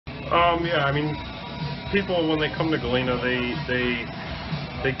Yeah, I mean, people when they come to Galena,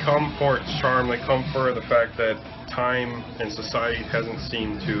 they come for its charm. They come for the fact that time and society hasn't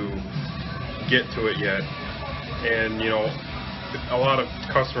seemed to get to it yet. And you know, a lot of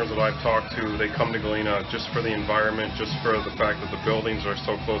customers that I've talked to, they come to Galena just for the environment, just for the fact that the buildings are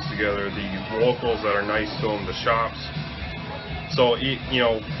so close together, the locals that are nice to them, the shops. So, you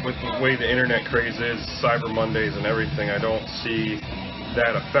know, with the way the internet craze is, Cyber Mondays and everything, I don't see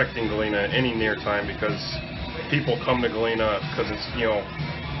that affecting Galena any near time, because people come to Galena because it's, you know,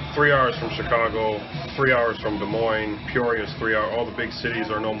 3 hours from Chicago, 3 hours from Des Moines, Peoria's 3 hours. All the big cities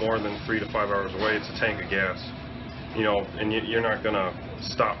are no more than 3 to 5 hours away. It's a tank of gas, you know, and you're not gonna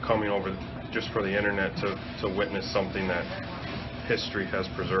stop coming over just for the internet to witness something that history has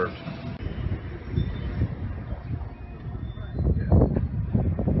preserved.